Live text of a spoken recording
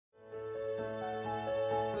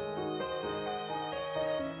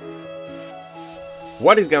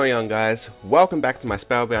What is going on, guys? Welcome back to my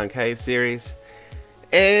Spellbound Caves series.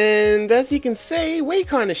 And as you can see, we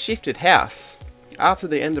kind of shifted house. After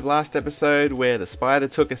the end of last episode where the spider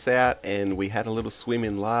took us out and we had a little swim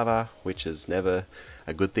in lava, which is never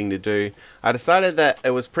a good thing to do, I decided that it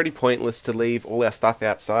was pretty pointless to leave all our stuff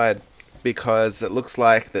outside because it looks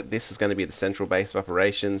like that this is going to be the central base of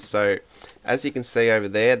operations. So as you can see over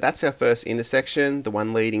there, that's our first intersection, the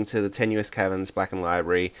one leading to the Tenuous Caverns, Blackened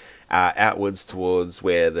Library, outwards towards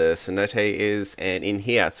where the cenote is, and in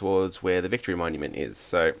here towards where the Victory Monument is.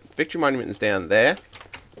 So Victory Monument is down there.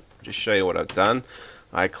 Just show you what I've done.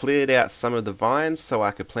 I cleared out some of the vines so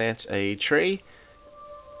I could plant a tree.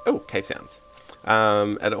 Oh, cave sounds.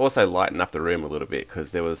 And also lighten up the room a little bit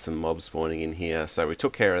because there was some mobs spawning in here, so we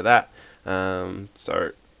took care of that. We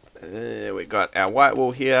got our white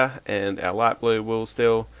wool here and our light blue wool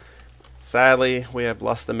still. Sadly, we have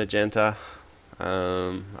lost the magenta.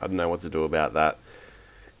 I don't know what to do about that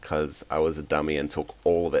because I was a dummy and took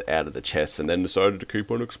all of it out of the chest and then decided to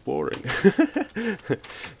keep on exploring.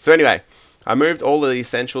 So anyway, I moved all of the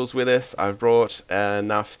essentials with us. I've brought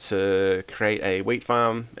enough to create a wheat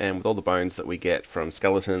farm, and with all the bones that we get from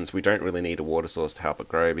skeletons, we don't really need a water source to help it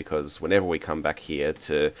grow, because whenever we come back here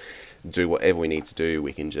to do whatever we need to do,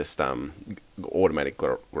 we can just automatically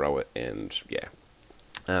grow it, and yeah.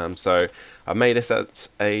 So I've made us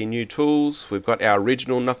a new tools. We've got our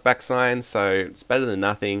original knockback sign, so it's better than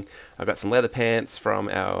nothing. I've got some leather pants from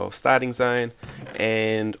our starting zone,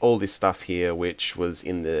 and all this stuff here which was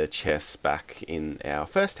in the chests back in our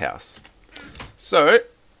first house. So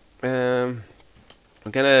I'm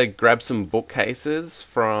gonna grab some bookcases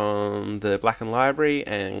from the Blackened Library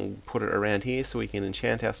and put it around here so we can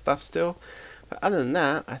enchant our stuff still. But other than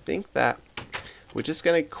that, I think that we're just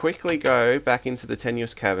going to quickly go back into the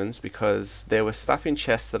Tenuous Caverns because there was stuff in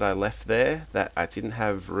chests that I left there that I didn't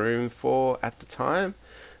have room for at the time.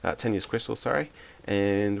 Tenuous Crystal, sorry.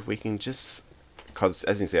 And we can just, because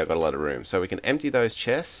as you can see I've got a lot of room, so we can empty those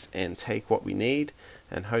chests and take what we need,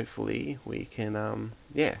 and hopefully we can,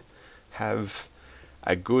 yeah, have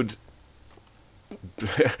a good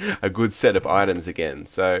a good set of items again.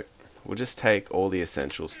 So we'll just take all the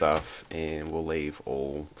essential stuff and we'll leave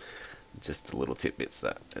all just the little tidbits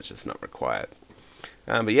that it's just not required.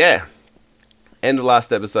 But yeah, end of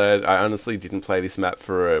last episode, I honestly didn't play this map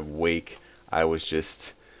for a week. I was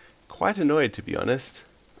just quite annoyed, to be honest.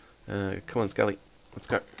 Come on, Scully, let's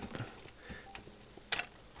go.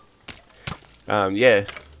 Yeah,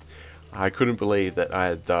 I couldn't believe that I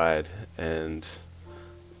had died, and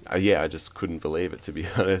yeah, I just couldn't believe it, to be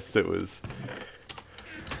honest. It was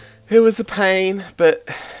a pain, but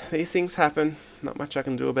these things happen. Not much I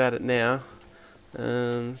can do about it now.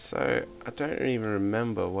 So I don't even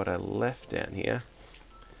remember what I left down here.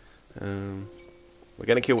 We're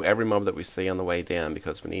going to kill every mob that we see on the way down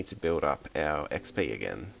because we need to build up our XP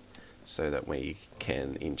again so that we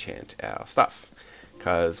can enchant our stuff.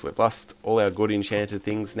 Because we've lost all our good enchanted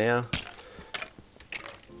things now.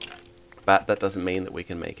 But that doesn't mean that we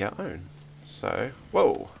can make our own. So,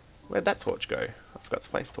 whoa, where'd that torch go? I forgot to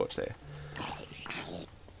place a torch there.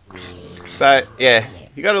 So, yeah,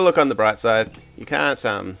 you got to look on the bright side. You can't,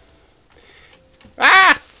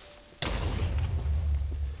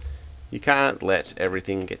 you can't let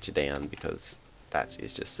everything get you down because that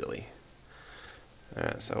is just silly.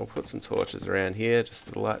 Alright, so we'll put some torches around here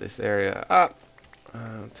just to light this area up.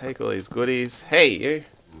 Take all these goodies. Hey, you!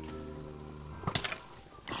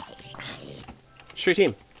 Shoot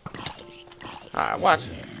him! Ah,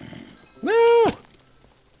 what? No!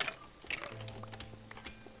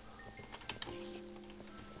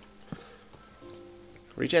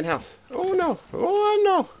 Regen health. Oh no! Oh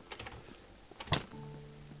no!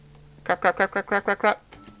 Crap, crap, crap, crap, crap, crap, crap.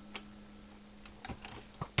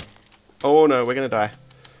 Oh no, we're gonna die.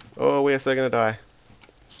 Oh, we are so gonna die.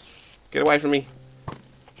 Get away from me.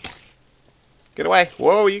 Get away.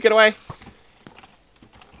 Whoa, you get away.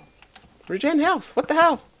 Regen health. What the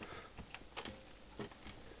hell?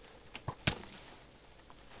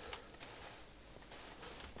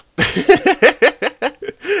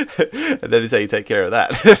 And that is how you take care of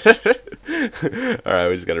that. Alright,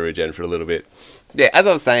 we're just going to regen for a little bit. Yeah, as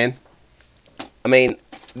I was saying, I mean,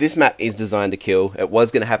 this map is designed to kill. It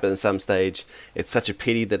was going to happen at some stage. It's such a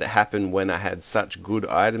pity that it happened when I had such good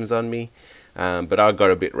items on me. But I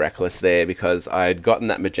got a bit reckless there because I had gotten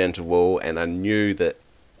that magenta wool and I knew that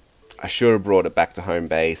I should have brought it back to home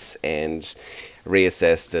base and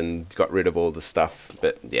reassessed and got rid of all the stuff.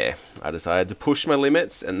 But yeah, I decided to push my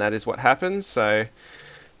limits and that is what happened. So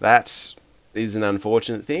that is an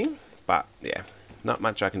unfortunate thing, but yeah, not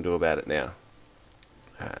much I can do about it now.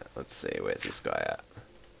 Alright, let's see, where's this guy at?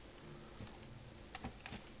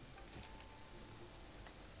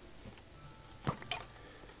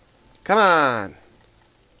 Come on.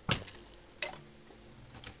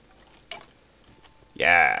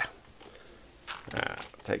 Yeah.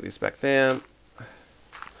 Take this back down.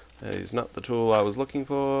 That is not the tool I was looking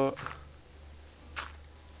for.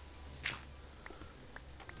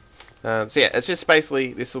 So yeah, it's just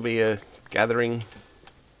basically, this will be a gathering.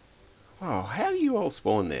 Wow, how do you all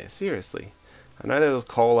spawn there? Seriously. I know there was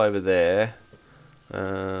coal over there.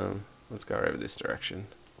 Let's go over this direction.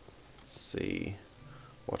 See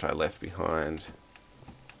what I left behind.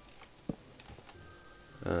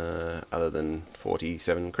 Other than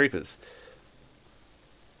 47 creepers.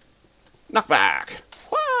 Knockback!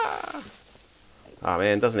 Wah! Oh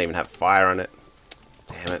man, it doesn't even have fire on it.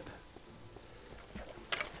 Damn it.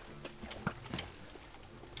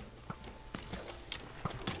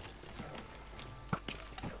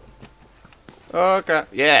 Oh crap.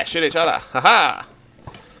 Yeah, shoot each other. Haha!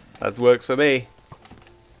 That works for me.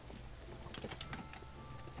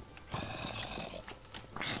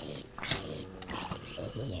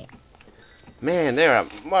 Man, there are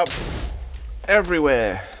mobs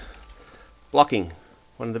everywhere. Blocking.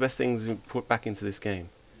 One of the best things you put back into this game.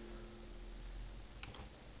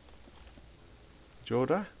 Did you all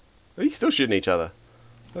die? Are you still shooting each other?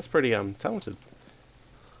 That's pretty talented.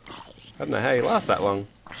 I don't know how you last that long.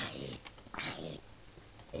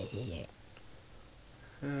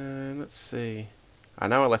 Let's see. I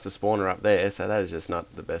know I left a spawner up there, so that is just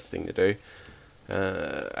not the best thing to do.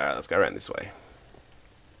 Alright, let's go around this way.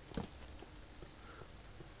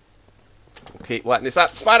 Keep lighting this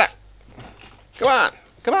up. Spider! Come on!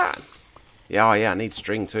 Come on! Yeah, oh yeah, I need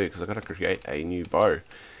string too, because I've got to create a new bow.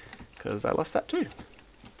 Because I lost that too.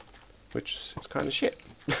 Which is kind of shit.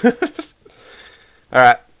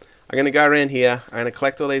 Alright, I'm going to go around here. I'm going to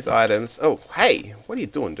collect all these items. Oh, hey! What are you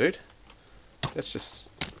doing, dude? That's just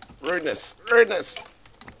rudeness. Rudeness!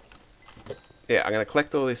 Yeah, I'm going to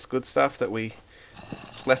collect all this good stuff that we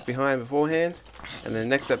left behind beforehand. And then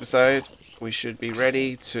next episode, we should be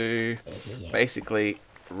ready to basically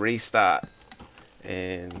restart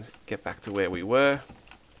and get back to where we were.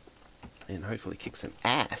 And hopefully kick some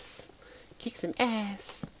ass. Kick some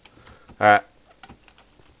ass. Alright.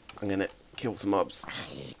 I'm going to kill some mobs.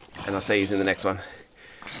 And I'll see you in the next one.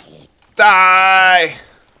 Die!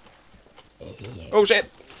 Oh shit!